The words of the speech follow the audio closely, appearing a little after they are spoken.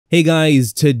Hey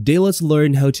guys, today let's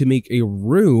learn how to make a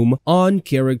room on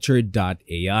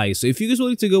Character.ai. So if you guys would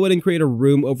like to go ahead and create a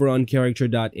room over on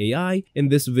Character.ai, in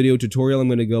this video tutorial I'm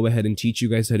going to go ahead and teach you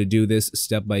guys how to do this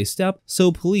step by step.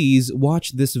 So please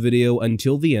watch this video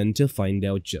until the end to find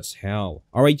out just how.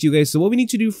 Alright you guys, so what we need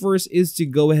to do first is to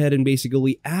go ahead and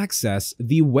basically access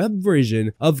the web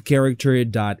version of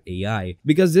Character.ai,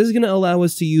 because this is going to allow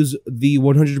us to use the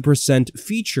 100%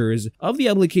 features of the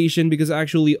application, because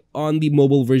actually on the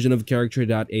mobile version of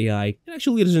Character.ai, it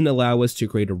actually doesn't allow us to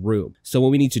create a room. So what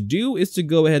we need to do is to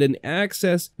go ahead and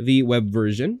access the web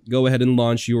version, go ahead and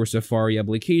launch your Safari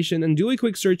application and do a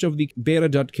quick search of the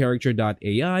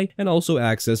beta.character.ai and also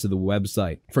access the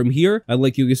website. From here, I'd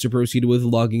like you guys to proceed with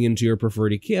logging into your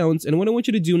preferred accounts, and what I want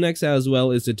you to do next as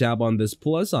well is to tap on this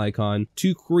plus icon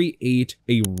to create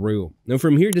a room. Now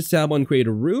from here, just tap on create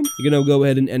a room. You're gonna go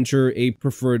ahead and enter a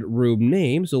preferred room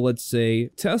name, so let's say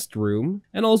test room,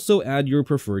 and also add your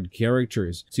preferred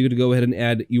characters. So you're going to go ahead and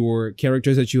add your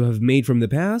characters that you have made from the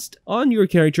past on your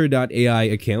Character.ai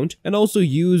account, and also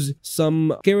use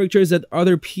some characters that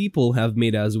other people have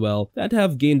made as well that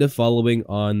have gained a following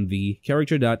on the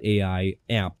Character.ai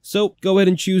app. So go ahead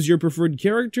and choose your preferred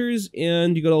characters,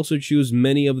 and you could also choose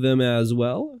many of them as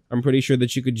well. I'm pretty sure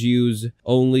that you could use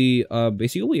only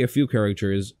basically a few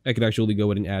characters. I could actually go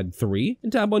ahead and add 3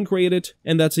 and tap on create it,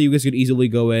 and that's how you guys could easily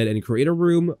go ahead and create a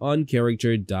room on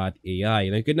Character.ai.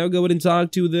 And I could now go ahead and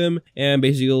talk to them and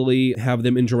basically have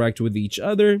them interact with each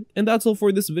other. And that's all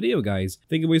for this video, guys.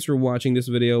 Thank you guys for watching this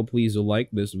video. Please like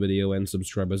this video and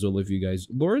subscribe as well if you guys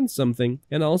learned something,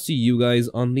 and I'll see you guys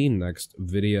on the next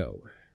video.